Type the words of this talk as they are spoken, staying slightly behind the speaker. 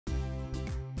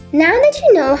Now that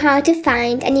you know how to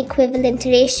find an equivalent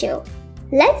ratio,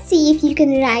 let's see if you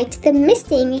can write the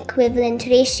missing equivalent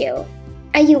ratio.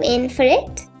 Are you in for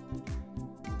it?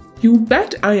 You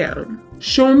bet I am.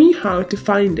 Show me how to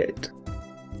find it.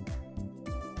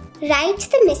 Write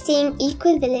the missing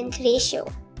equivalent ratio.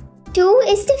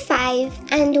 2:5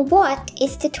 and what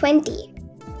is to 20?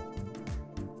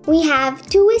 We have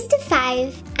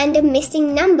 2:5 and a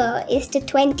missing number is to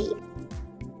 20.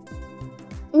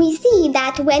 We see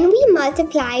that when we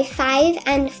multiply 5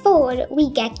 and 4, we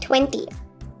get 20.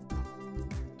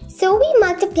 So we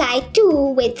multiply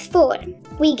 2 with 4,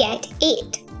 we get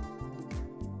 8.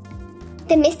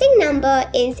 The missing number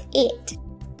is 8.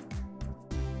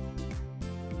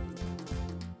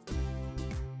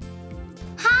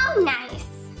 How nice!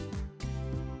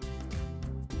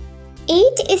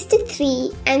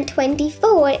 8:3 and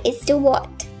 24 is to what?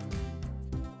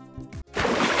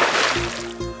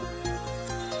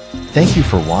 Thank you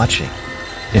for watching.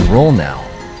 Enroll now.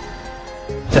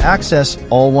 To access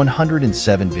all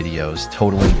 107 videos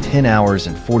totaling 10 hours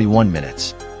and 41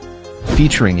 minutes,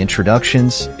 featuring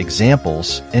introductions,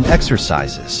 examples, and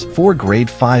exercises for Grade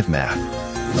 5 Math.